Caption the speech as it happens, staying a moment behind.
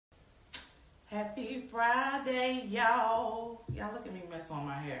Happy Friday, y'all. Y'all look at me mess on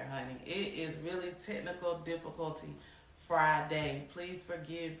my hair, honey. It is really technical difficulty Friday. Please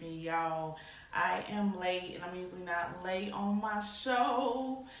forgive me, y'all. I am late, and I'm usually not late on my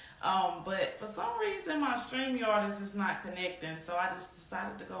show. But for some reason, my StreamYard is just not connecting. So I just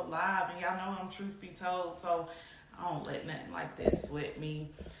decided to go live. And y'all know I'm truth be told, so I don't let nothing like that sweat me.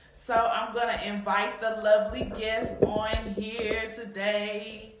 So I'm going to invite the lovely guest on here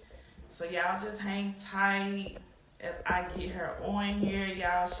today. So y'all just hang tight as I get her on here.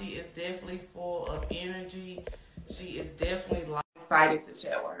 Y'all, she is definitely full of energy. She is definitely excited to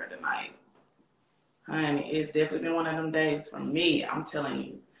chat with her tonight. Honey, it's definitely been one of them days for me, I'm telling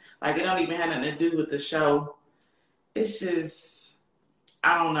you. Like, it don't even have nothing to do with the show. It's just,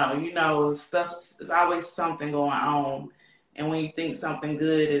 I don't know. You know, there's always something going on. And when you think something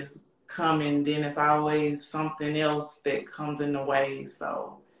good is coming, then it's always something else that comes in the way.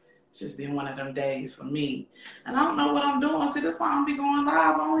 So it's just been one of them days for me. And I don't know what I'm doing. See, that's why I'm be going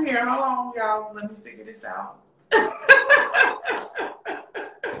live on here. Hold on, y'all. Let me figure this out.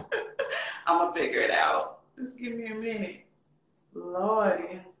 I'm going to figure it out. Just give me a minute.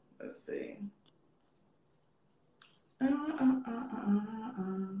 Lordy. Let's see. All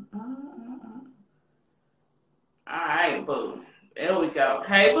right, boo. There we go.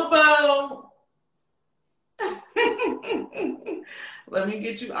 Hey, boo-boo. Let me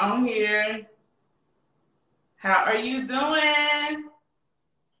get you on here. How are you doing?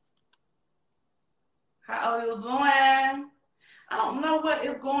 How are you doing? I don't know what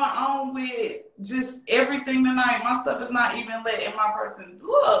is going on with just everything tonight. My stuff is not even letting my person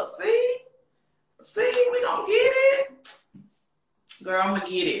look. See, we gonna get it. Girl, I'm gonna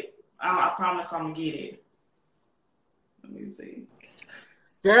get it. I promise I'm gonna get it. Let me see.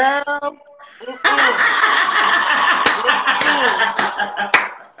 Girl.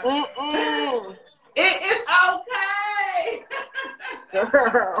 It is okay.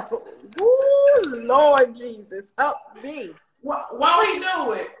 Girl. Woo, Lord Jesus, help me. Won't he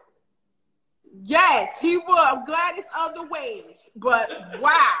do it? Yes, he will. I'm glad it's other ways, but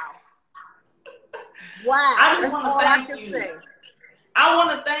wow. I just want to thank you. Say. I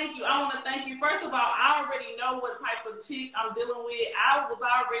want to thank you. First of all, I already know what type of chick I'm dealing with. I was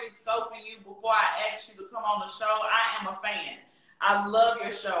already scoping you before I asked you to come on the show. I am a fan. I love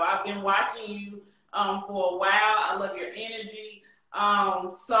your show. I've been watching you for a while. I love your energy.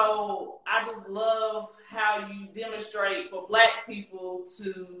 So I just love how you demonstrate for Black people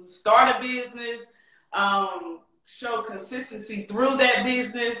to start a business, show consistency through that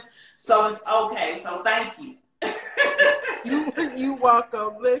business. So it's okay. So thank you. You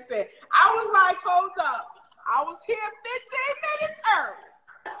welcome. Listen, I was like, hold up. I was here 15 minutes early.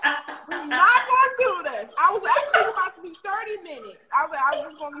 We're not going to do this. I was actually about to be 30 minutes. I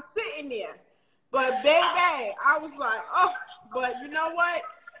was going to be sitting there. But baby, I was like, oh, but you know what?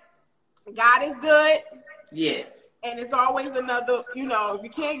 God is good. Yes. And it's always another, if you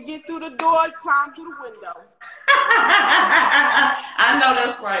can't get through the door, climb through the window. I know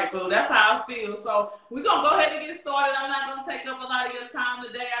that's right, boo. That's how I feel. So we're going to go ahead and get started. I'm not going to take up a lot of your time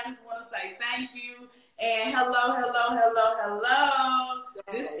today. I just want to say thank you. And hello.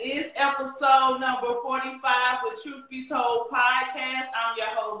 Yes. This is episode number 45 with Truth Be Told Podcast. I'm your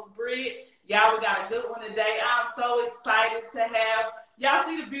host, Britt. Y'all, we got a good one today. I'm so excited to have, y'all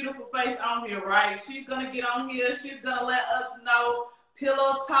see the beautiful face on here, right? She's going to get on here. She's going to let us know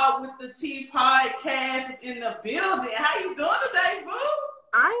Pillowtalk with the T podcast is in the building. How you doing today, boo?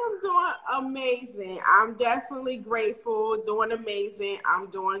 I am doing amazing. I'm definitely grateful, doing amazing. I'm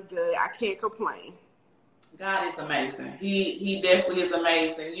doing good. I can't complain. God is amazing. He definitely is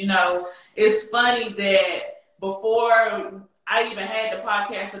amazing. You know, it's funny that before I even had the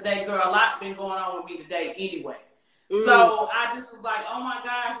podcast today, girl, a lot been going on with me today anyway. So I just was like, oh my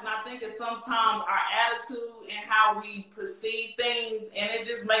gosh, and I think it's sometimes our attitude and how we perceive things, and it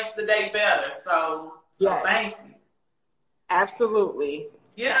just makes the day better. So yes. Thank you. Absolutely.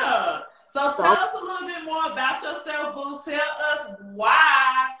 Yeah. So tell us a little bit more about yourself, boo. Tell us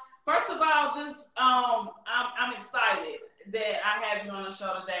why. First of all, just I'm excited that I have you on the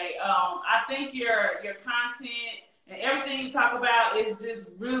show today. I think your content and everything you talk about is just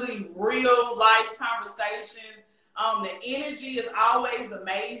really real life conversations. The energy is always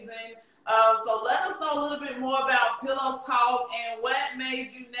amazing. So let us know a little bit more about Pillowtalk and what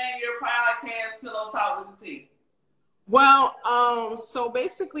made you name your podcast Pillowtalk with the T. Well, so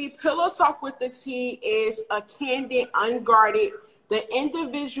basically Pillowtalk with the T is a candid, unguarded, the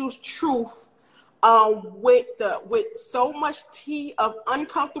individual's truth with so much tea of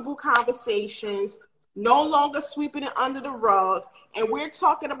uncomfortable conversations no longer sweeping it under the rug. And we're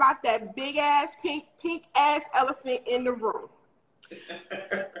talking about that big ass, pink ass elephant in the room.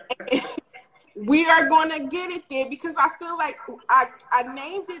 We are going to get it there because I feel like I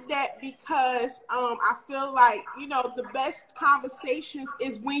named it that because I feel like, you know, the best conversations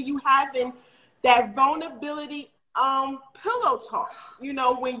is when you having that vulnerability pillow talk. You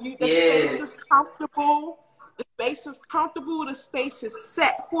know, when the space is comfortable, the space is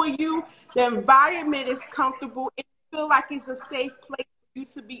set for you, the environment is comfortable, and you feel like it's a safe place for you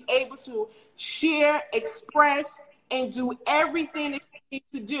to be able to share, express, and do everything that you need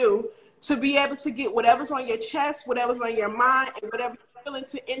to do to be able to get whatever's on your chest, whatever's on your mind, and whatever you're feeling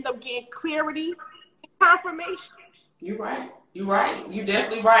to end up getting clarity and confirmation. You're right. You're right. You're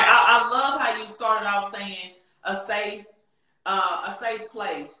definitely right. I love how you started off saying a safe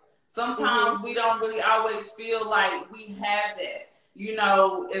place. Sometimes we don't really always feel like we have that. You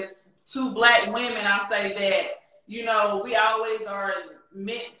know, as two Black women, I say that, you know, we always are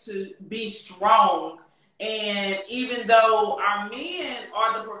meant to be strong. And even though our men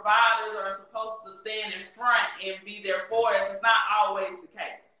are the providers, are supposed to stand in front and be there for us, it's not always the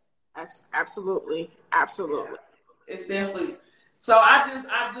case. That's absolutely. It's definitely. So I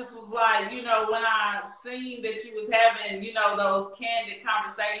just was like, you know, when I seen that you was having, you know, those candid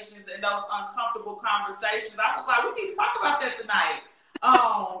conversations and those uncomfortable conversations, I was like, we need to talk about that tonight.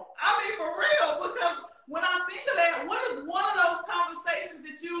 I mean, for real, because when I think of that, what is one of those conversations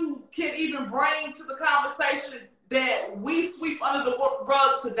that you can even bring to the conversation that we sweep under the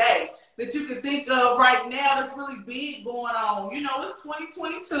rug today, that you can think of right now that's really big going on? You know, it's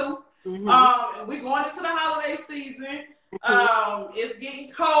 2022. And we're going into the holiday season. It's getting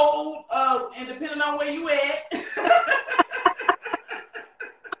cold, and depending on where you at.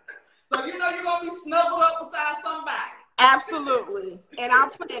 So you know you're gonna be snuggled up beside somebody. Absolutely. And I'm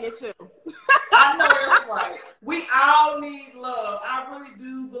planning to. I know that's right. We all need love. I really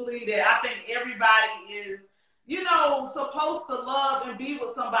do believe that. I think everybody is, you know, supposed to love and be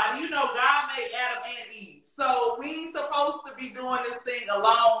with somebody. You know, God made Adam and Eve. So we ain't supposed to be doing this thing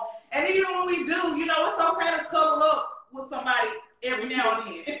alone. And even when we do, you know, it's okay to cuddle up with somebody every now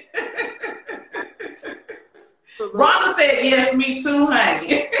and then. Rhonda said, yes, me too,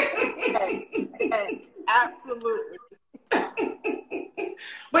 honey. Hey, absolutely.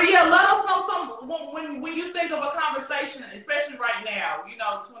 But yeah, let us know something when you think of a conversation, especially right now, you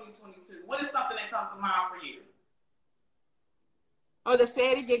know, 2022. What is something that comes to mind for you? Oh, just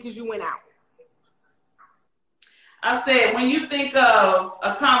say it again because you went out. I said, when you think of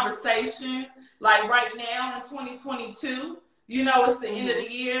a conversation, like right now in 2022, you know, it's the end of the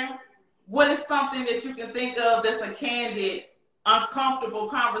year. What is something that you can think of that's a candid, uncomfortable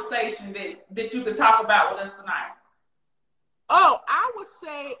conversation that you could talk about with us tonight? Oh, I would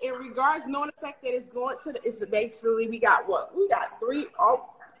say in regards, knowing the fact that it's going to it's basically we got less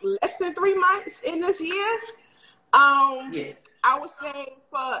than 3 months in this year. Yes. I would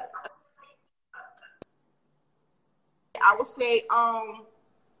say,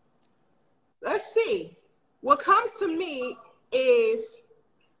 let's see. What comes to me is,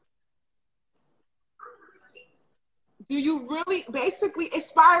 do you really basically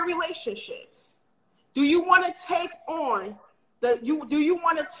aspire relationships? Do you want to take on do you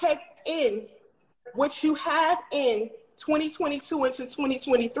want to take in what you have in 2022 into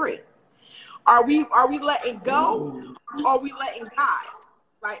 2023? Are we letting go? Or are we letting God?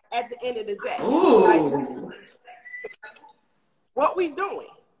 Like at the end of the day. Like, what we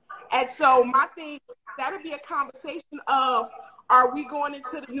doing? And so my thing, that'll be a conversation of, are we going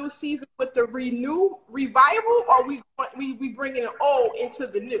into the new season with the revival, or we bringing the old into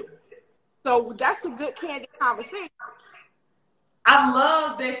the new? So that's a good candid conversation. I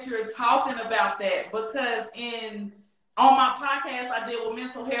love that you're talking about that, because on my podcast, I deal with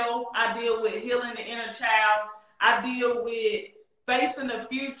mental health. I deal with healing the inner child. I deal with facing the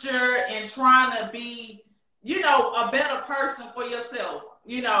future and trying to be, you know, a better person for yourself,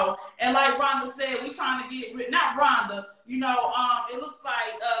 you know. And like Rhonda said, we trying to get rid, not Rhonda, you know, it looks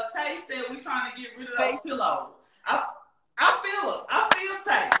like Tay said we trying to get rid of those pillows. I feel it. I feel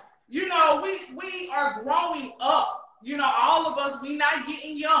Tay. You know, we are growing up. You know, all of us, we not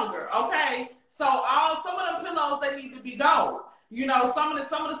getting younger, okay? So some of them pillows, they need to be gone. You know, some of the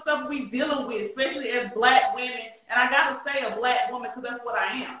stuff we dealing with, especially as Black women, and I gotta say a Black woman because that's what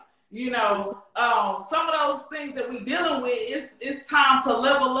I am. You know, some of those things that we dealing with, it's time to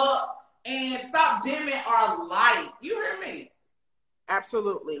level up and stop dimming our light. You hear me?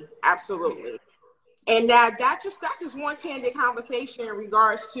 Absolutely. Absolutely. And now that's just one candid conversation in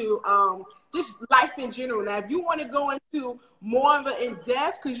regards to just life in general. Now, if you want to go into more of an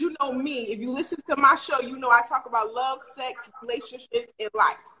in-depth, because you know me, if you listen to my show, you know I talk about love, sex, relationships, and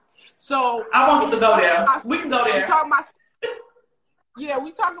life. So I want you to go there. We can go there. We talk about, yeah,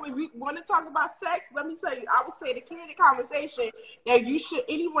 we want to talk about sex. Let me tell you, I would say the candid conversation that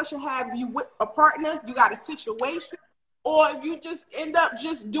anyone should have, you with a partner, you got a situation, or you just end up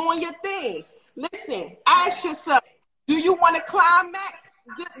just doing your thing. Listen, ask yourself, do you want to climax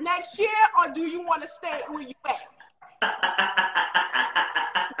next year, or do you want to stay where you at?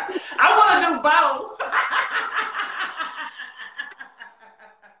 I want to do both.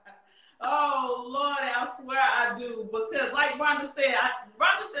 Oh, Lord, I swear I do. Because like Rhonda said,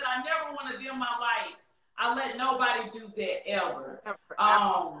 I never want to dim my light. I let nobody do that ever.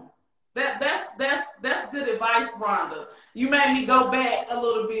 That's good advice, Rhonda. You made me go back a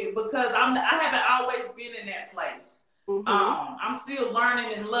little bit because I haven't always been in that place. Mm-hmm. I'm still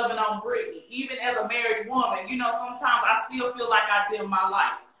learning and loving on Brittany, even as a married woman. You know, sometimes I still feel like I dim my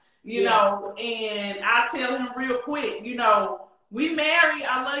light. You know, and I tell him real quick, you know, we married,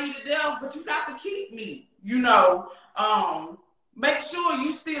 I love you to death, but you got to keep me. You know, make sure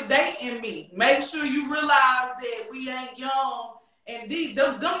you still dating me. Make sure you realize that we ain't young. And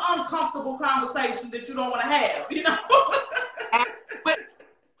them uncomfortable conversations that you don't want to have, you know. But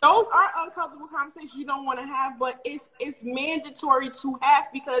those are uncomfortable conversations you don't want to have, but it's mandatory to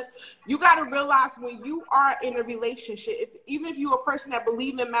have, because you got to realize when you are in a relationship, even if you're a person that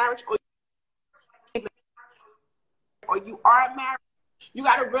believes in marriage or you are married, you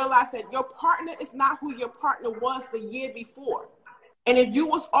got to realize that your partner is not who your partner was the year before. And if you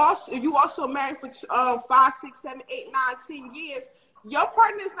also married for 5, 6, 7, 8, 9, 10 years, your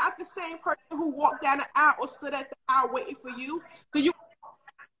partner is not the same person who walked down the aisle or stood at the aisle waiting for you. So you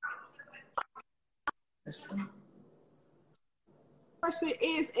person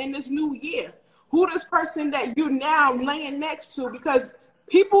is in this new year. Who this person that you're now laying next to, because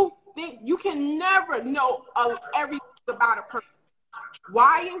people think you can never know everything about a person.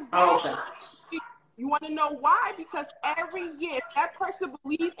 Why is that? Okay. You want to know why? Because every year, if that person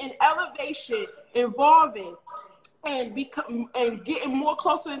believes in elevation, evolving, and getting more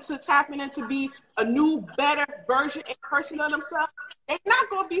closer into tapping into be a new, better version and person of themselves, they're not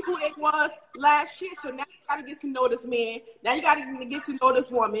going to be who they was last year. So now you got to get to know this man. Now you got to get to know this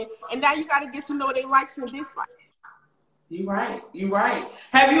woman. And now you got to get to know their likes and dislikes. You're right.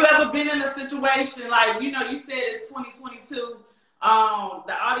 Have you ever been in a situation like, you know, you said it's 2022. The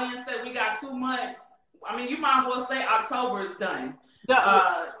audience said we got 2 months. I mean, you might as well say October is done.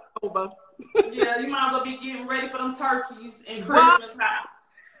 October. Yeah, you might as well be getting ready for them turkeys and Christmas time.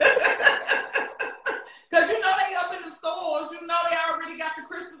 Because you know they up in the stores. You know they already got the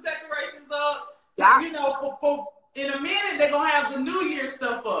Christmas decorations up. Yeah. You know, for in a minute they're going to have the New Year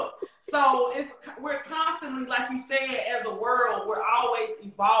stuff up. So we're constantly, like you said, as a world, we're always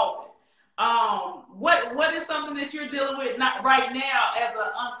evolving. What is something that you're dealing with not right now as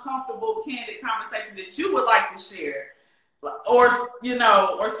an uncomfortable, candid conversation that you would like to share, or you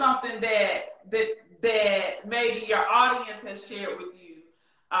know, or something that maybe your audience has shared with you,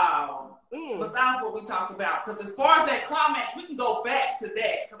 besides what we talked about? Because as far as that climax, we can go back to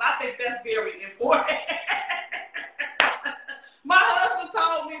that because I think that's very important. My husband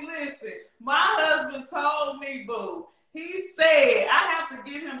told me, boo. He said I have to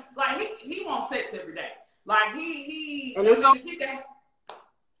give him, like, he wants sex every day. Like if he can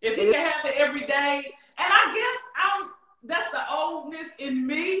have it every day. And I guess that's the oldness in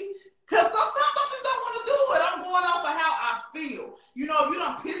me. Cause sometimes I just don't want to do it. I'm going off of how I feel. You know, if you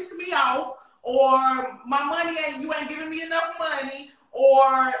don't piss me off, or my money you ain't giving me enough money,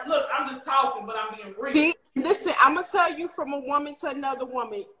 or look, I'm just talking, but I'm being real. Listen, I'm gonna tell you from a woman to another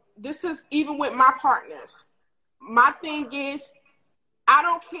woman. This is even with my partners. My thing is, I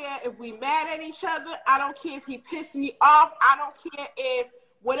don't care if we mad at each other. I don't care if he pissed me off. I don't care if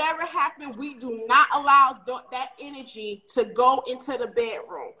whatever happened. We do not allow that energy to go into the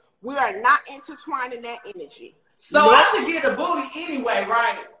bedroom. We are not intertwining that energy. So I should get the booty anyway,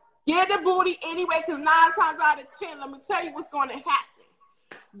 right? Get the booty anyway, because 9 times out of 10, let me tell you what's going to happen.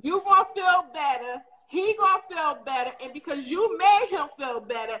 You going to feel better. He going to feel better. And because you made him feel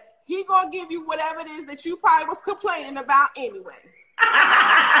better, he going to give you whatever it is that you probably was complaining about anyway.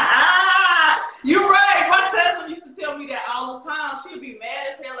 You're right. My cousin used to tell me that all the time. She'd be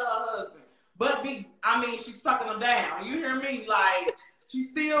mad as hell at her husband. But she's sucking him down. You hear me? Like, she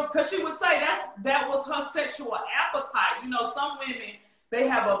still, because she would say that was her sexual appetite. You know, some women, they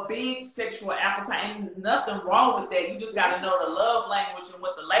have a big sexual appetite, and there's nothing wrong with that. You just got to know the love language and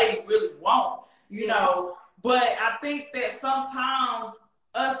what the lady really wants. you know. But I think that sometimes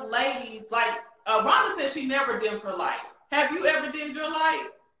us ladies, like Rhonda said, she never dims her light. Have you ever dimmed your light?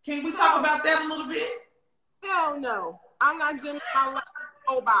 Can we talk about that a little bit? Hell no. I'm not dimming my light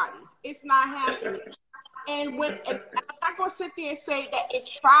for nobody. It's not happening. And I'm not gonna sit there and say that it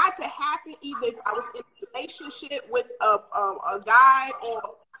tried to happen either if I was in a relationship with a guy, or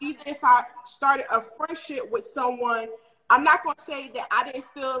either if I started a friendship with someone. I'm not gonna say that I didn't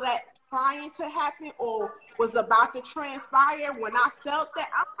feel that trying to happen or was about to transpire. When I felt that,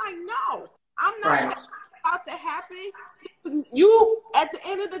 I'm like, no, I'm not about to happen. You, at the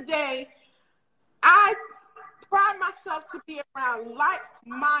end of the day, I pride myself to be around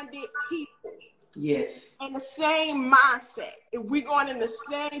like-minded people. Yes. And the same mindset. If we're going in the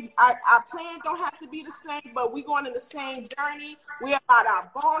same, our plan don't have to be the same, but we're going in the same journey. We're about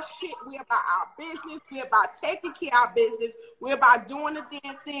our boss shit. We're about our business. We're about taking care of our business. We're about doing the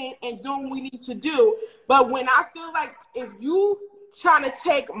damn thing and doing what we need to do. But when I feel like if you trying to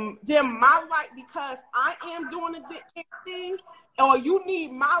take them my light because I am doing the damn thing, or you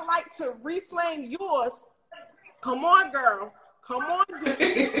need my light to reflame yours, come on, girl. Come on, dude.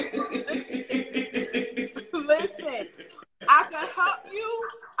 Listen, I can help you.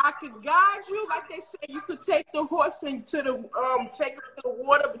 I can guide you. Like they say, you could take the horse into the take him to the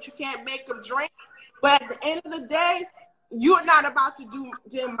water, but you can't make him drink. But at the end of the day, you're not about to do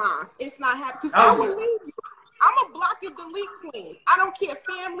dim minds. It's not happening. Because I will leave you. I'm a block and delete queen. I don't care.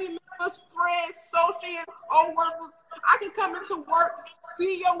 Family members, friends, associates, co-workers. I can come into work,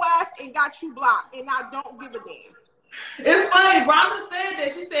 see your ass, and got you blocked, and I don't give a damn. It's funny. Rhonda said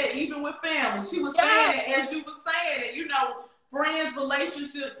that. She said even with family. She was saying it as you were saying it. You know, friends,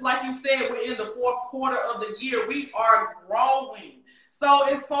 relationships, like you said, we're in the fourth quarter of the year. We are growing. So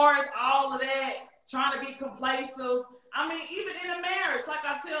as far as all of that, trying to be complacent, I mean, even in a marriage, like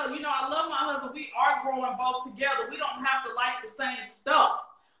I tell you know, I love my husband. We are growing both together. We don't have to like the same stuff,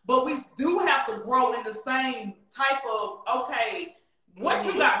 but we do have to grow in the same type of, okay, what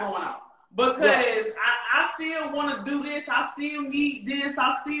you got going on? Because I still want to do this. I still need this.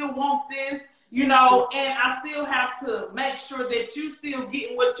 I still want this, you know, and I still have to make sure that you still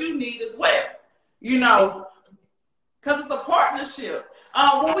getting what you need as well, you know, because it's a partnership.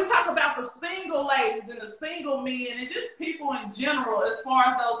 When we talk about the single ladies and the single men and just people in general, as far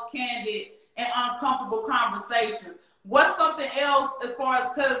as those candid and uncomfortable conversations, what's something else as far as,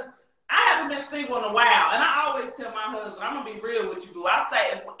 because I haven't been single in a while, and I always tell my husband, I'm going to be real with you, boo. I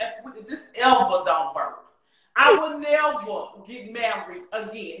say, if this ever don't work, I will never get married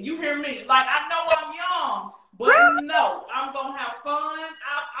again. You hear me? Like, I know I'm young, but no, I'm going to have fun.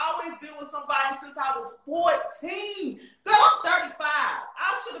 I've always been with somebody since I was 14. Girl, I'm 35.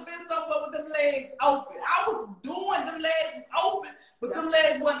 I should have been somewhere with them legs open. I was doing them legs open, but them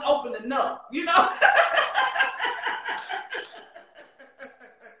legs wasn't open enough, you know?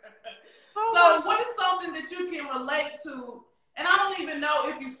 So what is something that you can relate to? And I don't even know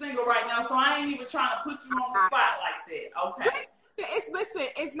if you're single right now, so I ain't even trying to put you on the spot like that. Okay.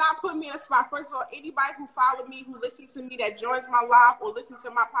 It's not putting me in a spot. First of all, anybody who follow me, who listens to me, that joins my live or listens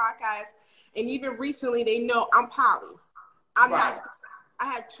to my podcast, and even recently, they know I'm poly. I'm not. I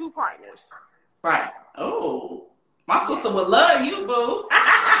have 2 partners. Right. Oh, my sister would love you, boo.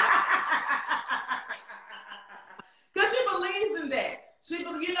 Because she believes in that.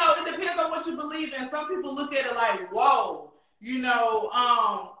 You know, it depends on what you believe in. Some people look at it like, whoa, you know.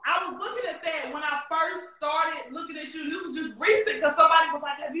 I was looking at that when I first started looking at you. This was just recent because somebody was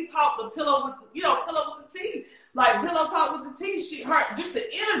like, have you talked to Pillow with the T? Like Pillowtalk with the T. She hurt just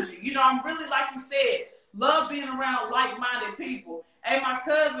the energy. You know, I'm really, like you said, love being around like-minded people. Hey, my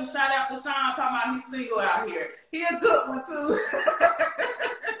cousin, shout out to Sean, talking about he's single out here. He a good one, too.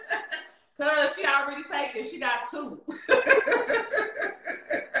 Because she already taken. She got 2.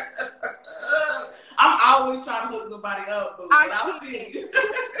 I'm always trying to hook somebody up, but I see you.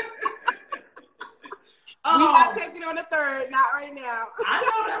 We're not taking on the 3rd, not right now. I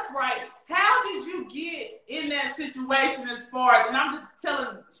know that's right. How did you get in that situation as far as, and I'm just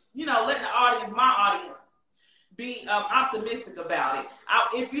telling, you know, letting my audience, be optimistic about it.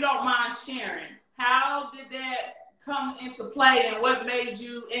 If you don't mind sharing, how did that come into play and what made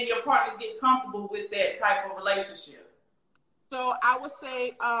you and your partners get comfortable with that type of relationship? So I would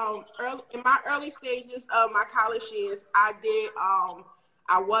say in my early stages of my college years, I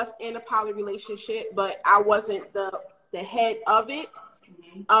was in a poly relationship, but I wasn't the head of it.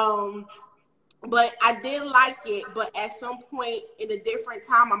 Mm-hmm. But I did like it. But at some point in a different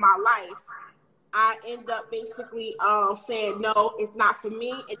time of my life, I end up basically saying, no, it's not for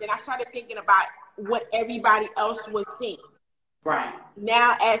me. And then I started thinking about what everybody else would think. Right.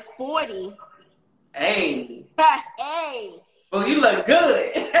 Now at 40, Hey. Hey. Well, you look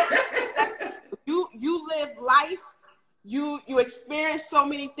good. You live life. You experience so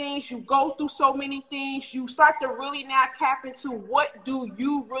many things. You go through so many things. You start to really now tap into what do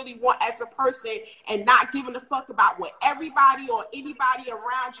you really want as a person, and not giving a fuck about what everybody or anybody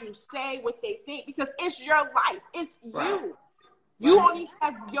around you say, what they think, because it's your life. It's Right. you. You only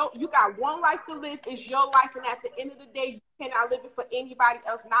have you got one life to live. It's your life, and at the end of the day, you cannot live it for anybody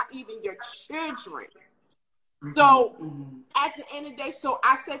else, not even your children. So at the end of the day, so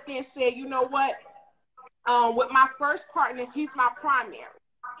I sat there and said, you know what? With my first partner, he's my primary.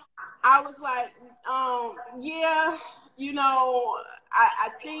 I was like, yeah, you know, I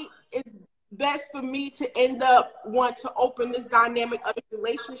think it's best for me to end up want to open this dynamic of the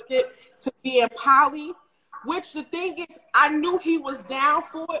relationship to being poly. Which the thing is, I knew he was down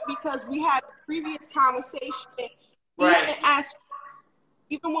for it because we had a previous conversation, Right.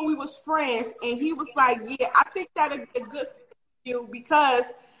 even when we was friends, and he was like, yeah, I think that'd be a good fit for you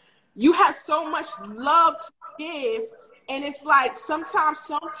because you have so much love to give. And it's like sometimes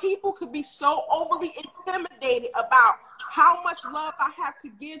some people could be so overly intimidated about how much love I have to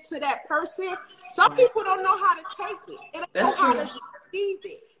give to that person. Some people don't know how to take it. They don't know how to receive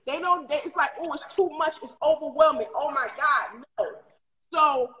it. It's like, oh, it's too much. It's overwhelming. Oh my God, no.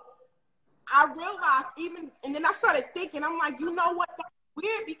 So I realized and then I started thinking, I'm like, you know what? That's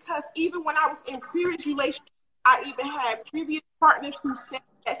weird because even when I was in previous relationships, I even had previous partners who said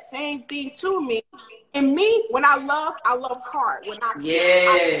that same thing to me. And me, when I love hard. When I care,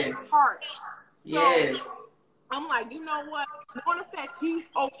 I care hard. Yes. So I'm like, you know what? Knowing the fact he's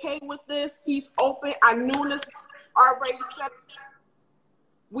okay with this, he's open. I knew this already said.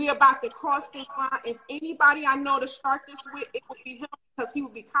 We about to cross this line. If anybody I know to start this with, it would be him because he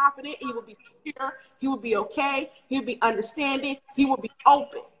would be confident, he would be secure, he would be okay, he would be understanding, he would be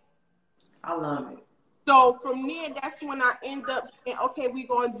open. I love it. So from there, that's when I end up saying, okay, we're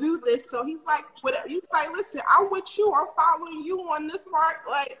going to do this. So he's like, listen, I'm with you. I'm following you on this part.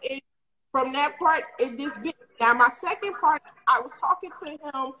 Like, from that part, this bit. Now, my second part, I was talking to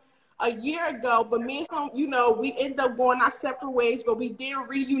him a year ago, but me and him, you know, we end up going our separate ways, but we did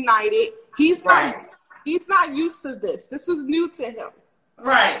reunite it. He's not used to this. This is new to him.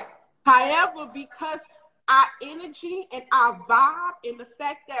 Right. However, because our energy and our vibe and the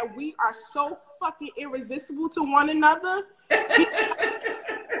fact that we are so fucking irresistible to one another,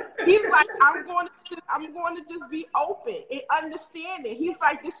 he's like, I'm going to just be open and understanding. He's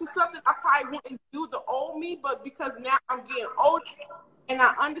like, this is something I probably wouldn't do the old me, but because now I'm getting older and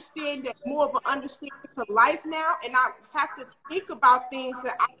I understand that more of an understanding to life now, and I have to think about things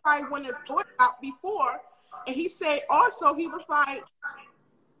that I probably wouldn't have thought about before. And he said also, he was like,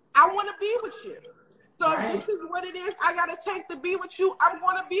 I want to be with you. So This is what it is. I got to take to be with you. I'm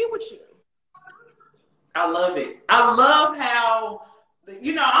going to be with you. I love it. I love how,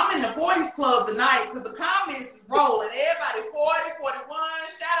 you know, I'm in the 40s club tonight because the comments is rolling. Everybody 40, 41.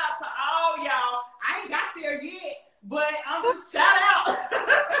 Shout out to all y'all. I ain't got there yet, but I'm just shout out.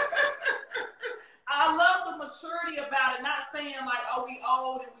 I love the maturity about it. Not saying like, oh, we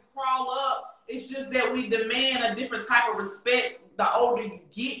old and we crawl up. It's just that we demand a different type of respect. The older you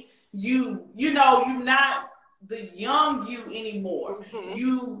get, you know, you're not the young you anymore. Mm-hmm.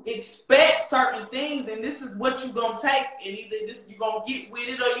 You expect certain things, and this is what you're gonna take, and either you're gonna get with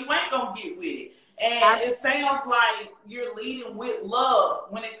it or you ain't gonna get with it. And it sounds like you're leading with love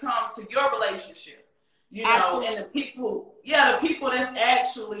when it comes to your relationship. You know, Absolutely. And the people that's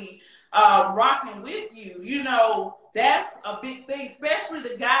actually rocking with you, you know, that's a big thing, especially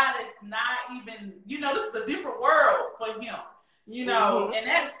the guy that's not even, you know, this is a different world for him, you know, mm-hmm. And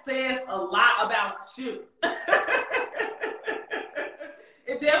that says a lot about you.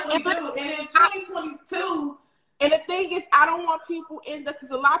 It definitely do. And in 2022, and the thing is, I don't want people because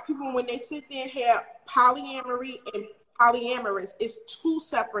a lot of people, when they sit there and have polyamory and polyamorous, it's two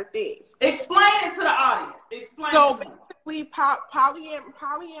separate things. Explain it to the audience. Explain so basically,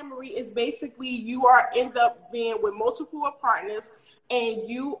 polyamory is basically you end up being with multiple partners, and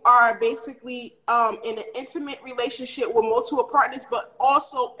you are basically in an intimate relationship with multiple partners, but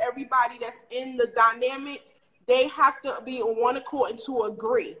also everybody that's in the dynamic, they have to be on one accord and to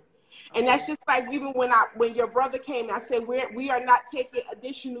agree. And that's just like even when your brother came, I said we are not taking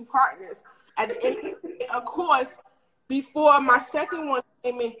additional partners. At the end, of course, before my second one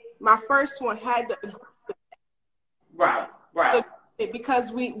came in, my first one had to agree with that. Right.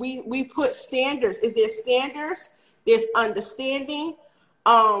 Because we put standards. Is there standards? There's understanding.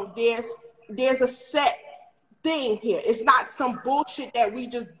 There's a set thing here. It's not some bullshit that we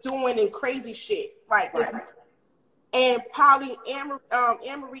just doing and crazy shit like this. And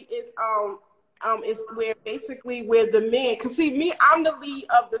polyamory is is where basically where the men, cause see me, I'm the lead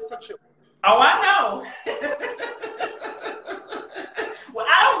of the situation. Oh, I know. Well,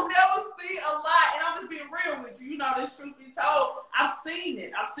 I don't never see a lot, and I'm just being real with you. You know, this truth be told, I've seen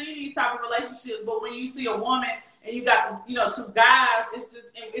it. I've seen these type of relationships, but when you see a woman and you got, you know, two guys,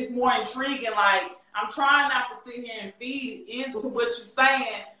 it's more intriguing. Like, I'm trying not to sit here and feed into what you're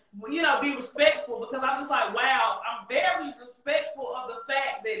saying. You know, be respectful, because I'm just like, wow, I'm very respectful of the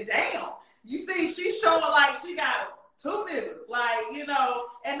fact that, damn, you see, she's showing like she got two niggas, like, you know,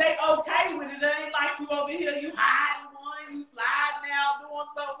 and they okay with it. It ain't like you over here, you hiding one, you sliding out, doing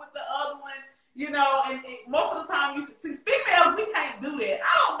something with the other one, you know, and most of the time you see females, we can't do that.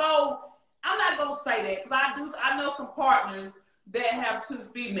 I don't know, I'm not going to say that, because I know some partners that have two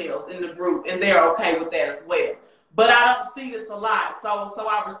females in the group, and they're okay with that as well. But I don't see this a lot, so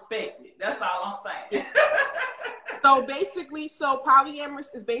I respect it. That's all I'm saying. So basically,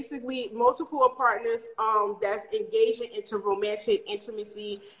 polyamorous is basically multiple partners that's engaging into romantic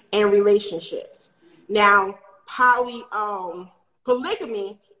intimacy and relationships. Now,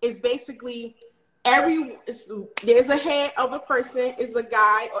 polygamy is basically there's a head of a person, is a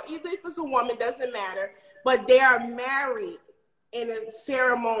guy, or either if it's a woman, doesn't matter, but they are married in a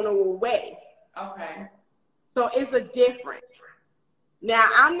ceremonial way. Okay. So it's a difference. Now,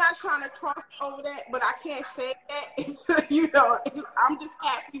 I'm not trying to cross over that, but I can't say that. It's, you know, I'm just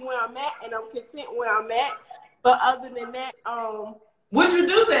happy where I'm at, and I'm content where I'm at. But other than that, would you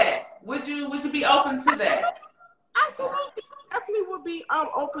do that? Would you be open to that? Absolutely, definitely would be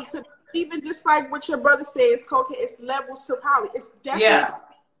open to, even just like what your brother says, Coca. It's levels to poly. It's definitely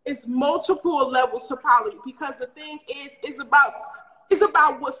it's multiple levels to poly, because the thing is, it's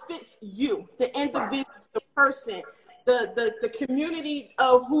about what fits you, the individual, the person, the community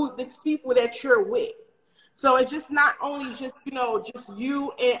of the people that you're with. So it's just not only just, you know, just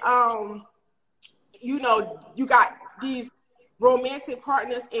you and you know, you got these romantic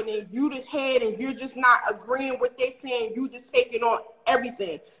partners, and then you the head, and you're just not agreeing with they saying, you just taking on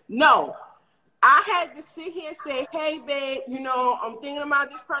everything. No. I had to sit here and say, hey babe, you know, I'm thinking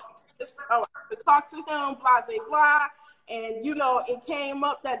about this person, to talk to him, blah, blah, blah. And, you know, it came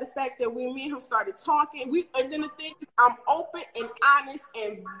up that the fact that me and him started talking, and then the thing is, I'm open and honest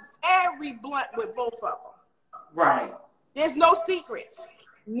and very blunt with both of them. Right. There's no secrets.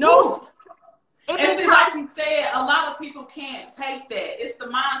 No. And see, like you said, a lot of people can't take that. It's the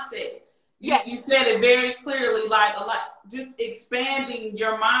mindset. You said it very clearly, like just expanding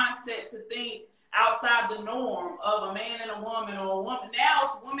your mindset to think outside the norm of a man and a woman, or a woman. Now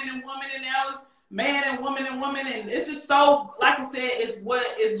it's woman and woman, and now it's man and woman, and it's just so, like I said,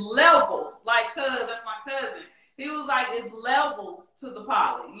 it's levels. Like, that's my cousin. He was like, it's levels to the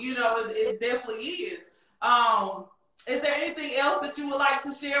poly. You know, it definitely is. Is there anything else that you would like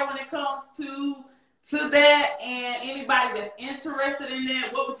to share when it comes to that, and anybody that's interested in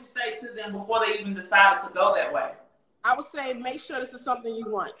that? What would you say to them before they even decided to go that way? I would say, make sure this is something you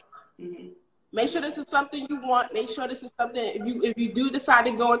want. Mm-hmm. Make sure this is something you want. Make sure this is something, if you do decide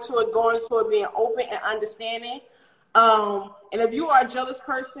to go into it being open and understanding. And if you are a jealous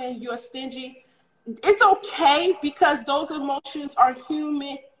person, you're stingy, it's okay, because those emotions are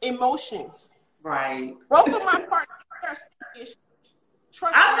human emotions. Right. Both of my partners are stingy.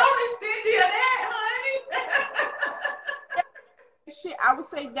 I know it's stingy of that, honey. Shit, I would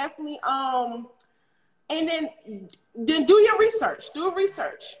say definitely. And then do your research. Do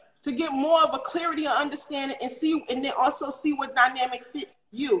research to get more of a clarity of understanding, and then also see what dynamic fits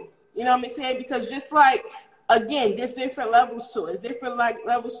you. You know what I'm saying? Because just like, again, there's different levels to it. It's different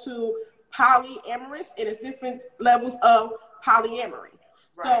levels to polyamorous, and it's different levels of polyamory.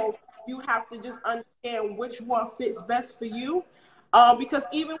 Right. So you have to just understand which one fits best for you. Because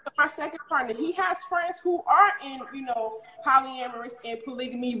even with my second partner, he has friends who are in, you know, polyamorous and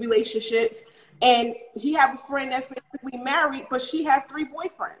polygamy relationships, and he have a friend that's basically married, but she has 3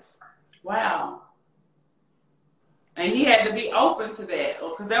 boyfriends. Wow. And he had to be open to that,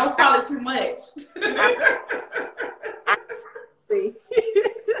 because that was probably too much.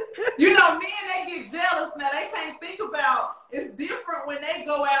 You know, men, they get jealous now. They can't think about, it's different when they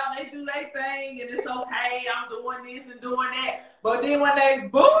go out and they do their thing, and it's okay, I'm doing this and doing that. But then when they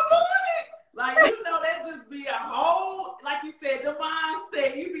doing it, like, you know, that just be a whole, like you said, the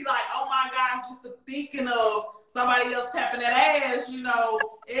mindset. You be like, oh my gosh, just the thinking of somebody else tapping that ass, you know,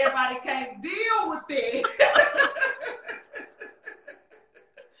 everybody can't deal with it.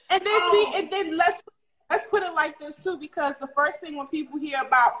 And then and then let's put it like this too, because the first thing when people hear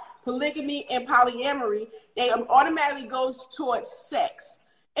about polygamy and polyamory, they automatically goes towards sex.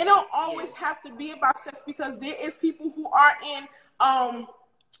 It don't always have to be about sex, because there is people who are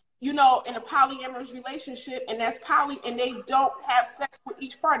you know, in a polyamorous relationship, and that's poly, and they don't have sex with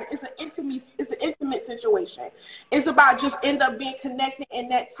each partner. It's an intimate situation. It's about just end up being connected in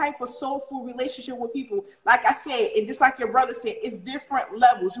that type of soulful relationship with people. Like I said, and just like your brother said, it's different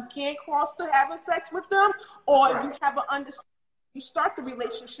levels. You can't cross to having sex with them, or you have an understanding. You start the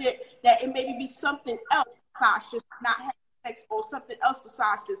relationship that it maybe be something else besides just not having sex, or something else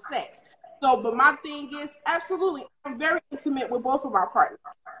besides just sex. So, but my thing is, absolutely, I'm very intimate with both of our partners.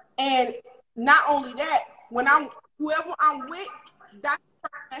 And not only that, when whoever I'm with, that's the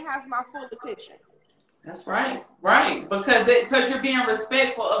person that has my full attention. That's right, right. Because you're being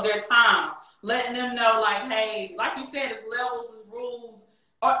respectful of their time, letting them know, like, hey, like you said, it's levels, it's rules.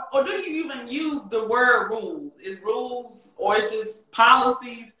 Or do you even use the word rules? Is rules, or it's just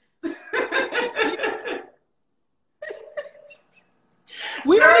policies?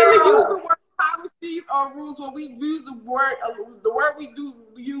 We don't even use the word policies or rules. When we use the word we do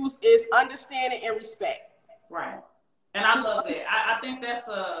use is understanding and respect. Right. And I love that.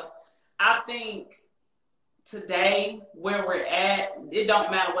 I think today where we're at, it don't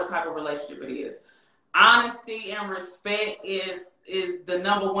matter what type of relationship it is. Honesty and respect is the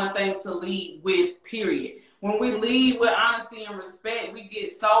number one thing to lead with, period. When we lead with honesty and respect, we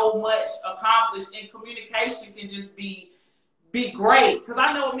get so much accomplished, and communication can just be great. Because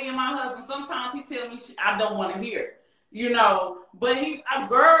I know me and my husband, sometimes he tell me I don't want to hear, you know, but he a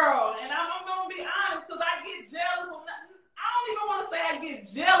girl, and I'm going to be honest, because I get jealous. I don't even want to say I get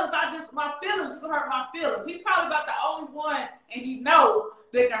jealous. My feelings hurt my feelings. He's probably about the only one, and he know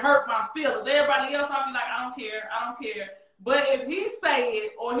that can hurt my feelings. Everybody else, I'll be like, I don't care. But if he say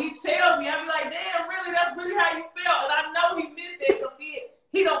it, or he tell me, I'll be like, damn, really, that's really how you felt. And I know he meant that, because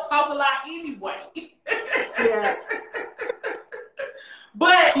he don't talk a lot anyway. Yeah.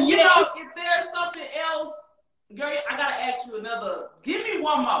 But, you know, if there's something else, girl, I got to ask you another. Give me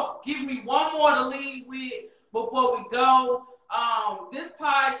one more. Give me one more to lead with before we go. This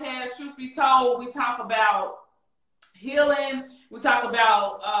podcast, truth be told, we talk about healing. We talk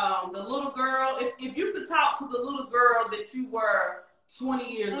about the little girl. If you could talk to the little girl that you were 20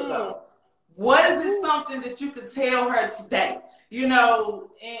 years ago, what is it something that you could tell her today? You know,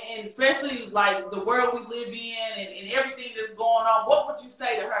 and especially like the world we live in and everything that's going on, what would you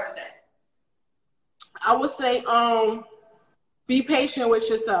say to her today? I would say, be patient with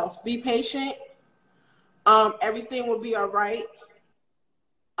yourself. Be patient. Everything will be all right.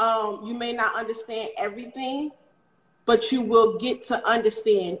 You may not understand everything, but you will get to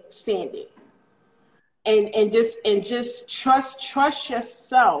understand it. And just trust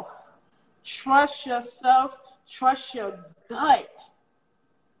yourself. Trust yourself. Trust your gut,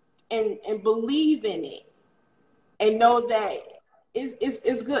 and believe in it, and know that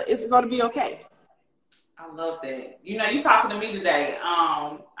it's good. It's going to be okay. I love that. You know, you talking to me today.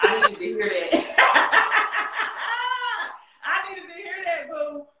 I needed to hear that. I needed to hear that,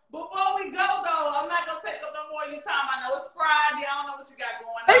 boo. Before we go, though, I'm not going to take up no more of your time. I know it's Friday. I don't know what you got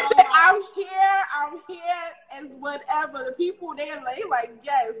going on. Listen, I'm here as whatever. The people, they like,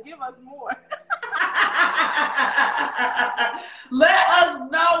 yes, give us more. Let us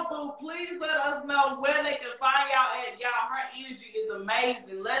know, boo. Please let us know where they can find y'all at. Y'all, her energy is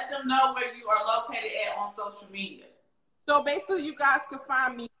amazing. Let them know where you are located at on social media. So basically, you guys can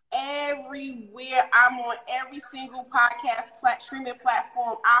find me everywhere. I'm on every single podcast streaming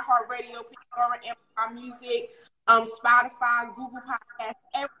platform: iHeartRadio, Pandora, Amazon Music, Spotify, Google Podcasts,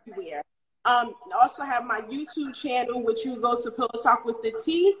 everywhere. Also have my YouTube channel, which you go to Pillowtalk with the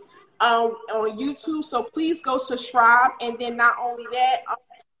T on YouTube. So please go subscribe. And then not only that,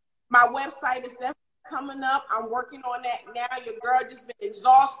 my website is definitely coming up. I'm working on that now. Your girl just been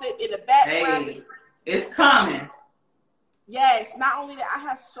exhausted in the background. Hey, it's coming. Yes, not only that, I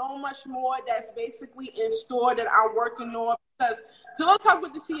have so much more that's basically in store that I'm working on, because Pillowtalk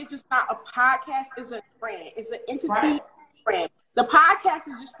with the T is just not a podcast, it's a brand. It's an entity brand. The podcast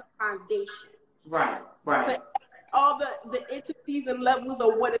is just the foundation. Right. But all the entities and levels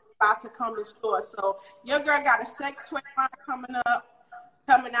of what is about to come in store. So your girl got a sex toy line coming out.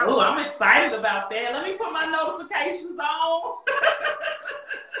 Oh, I'm excited about that. Let me put my notifications on.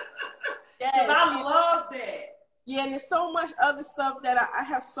 Yes. Because I love that. Yeah, and there's so much other stuff that I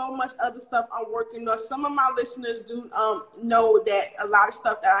have so much other stuff I'm working on. Some of my listeners do know that a lot of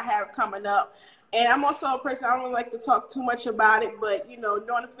stuff that I have coming up. And I'm also a person, I don't really like to talk too much about it, but, you know,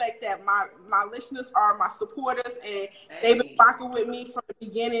 knowing the fact that my listeners are my supporters, and they've been rocking with me from the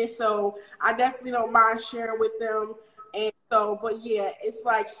beginning. So I definitely don't mind sharing with them And so, but yeah, it's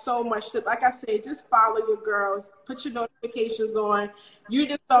like so much stuff. Like I said, just follow your girls, put your notifications on. You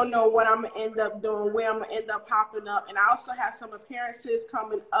just don't know what I'm gonna end up doing, where I'm gonna end up popping up. And I also have some appearances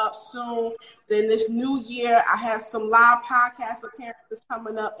coming up soon. Then this new year, I have some live podcast appearances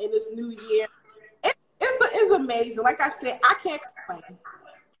coming up in this new year. It's amazing. Like I said, I can't complain.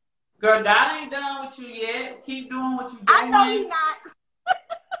 Girl, God ain't done with you yet. Keep doing what you're doing. I know He's not.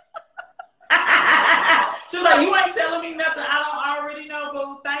 She was like, you ain't telling me nothing I don't already know,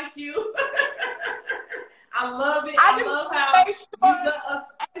 boo. Thank you. I love it. I love how as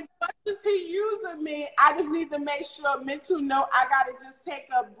much as he using me, I just need to make sure mental note I gotta just take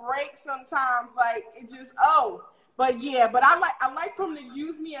a break sometimes. Like it just But yeah, but I like him to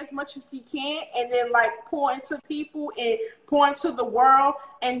use me as much as he can, and then like pour into people and pour into the world.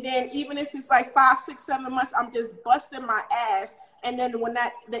 And then even if it's like 5, 6, 7 months, I'm just busting my ass. And then when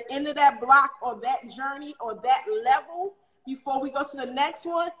the end of that block or that journey or that level, before we go to the next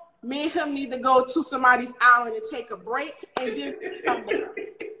one, me and him need to go to somebody's island and take a break and then come back.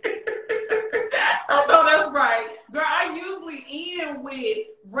 I know that's right. Girl, I usually end with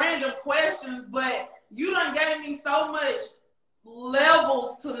random questions, but you done gave me so much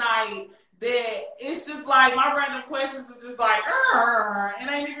levels tonight that it's just like my random questions are just like, and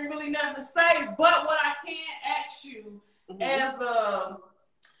ain't even really nothing to say. But what I can ask you as a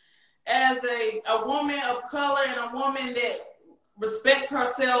woman of color and a woman that respects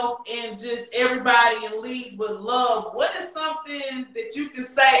herself and just everybody and leads with love, what is something that you can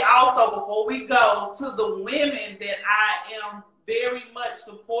say also before we go to the women that I am very much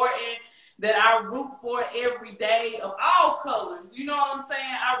supporting, that I root for every day of all colors? You know what I'm saying?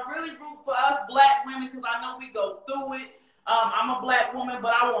 I really root for us Black women because I know we go through it. I'm a Black woman,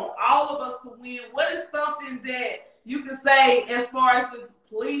 but I want all of us to win. What is something that you can say as far as just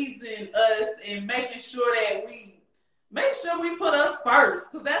pleasing us and making sure that we put us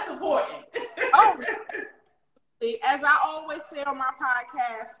first, because that's important. As I always say on my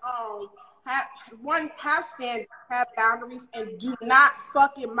podcast, have standards, have boundaries, and do not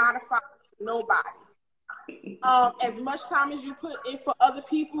fucking modify nobody. As much time as you put in for other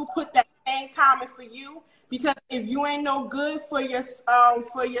people, put that same time in for you. Because if you ain't no good for yourself,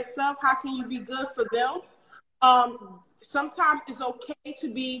 how can you be good for them? Sometimes it's okay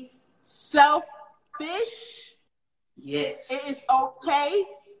to be selfish. Yes, it is okay.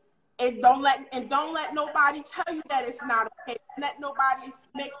 And don't let nobody tell you that it's not okay. Don't let nobody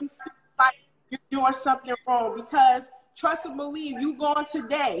make you feel like you're doing something wrong, because trust and believe, you going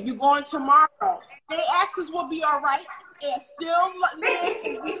today, you going tomorrow. They ask us will be all right and still live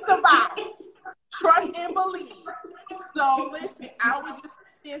and we survive. Trust and believe. So listen, I would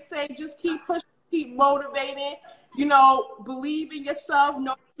just say just keep pushing, keep motivating, believe in yourself,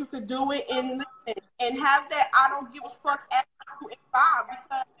 know that you could do it, and listen, and have that I don't give a fuck attitude and vibe,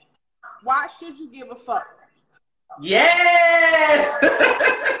 because why should you give a fuck? Yes.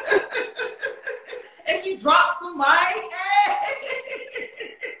 And she drops the mic.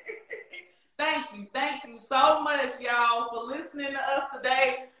 Thank you so much, y'all, for listening to us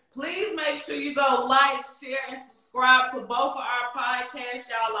today. Please make sure you go like, share, and subscribe to both of our podcasts.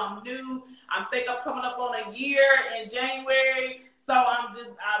 Y'all, I'm new. I think I'm coming up on a year in January. So I'm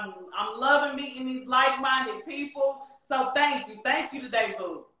loving meeting these like-minded people. So thank you today,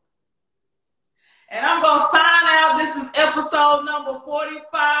 boo. And I'm going to sign out. This is episode number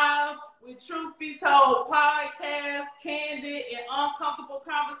 45 with Truth Be Told Podcast, Candid and Uncomfortable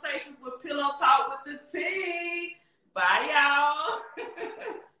Conversations with Pillowtalk with the T. Bye, y'all.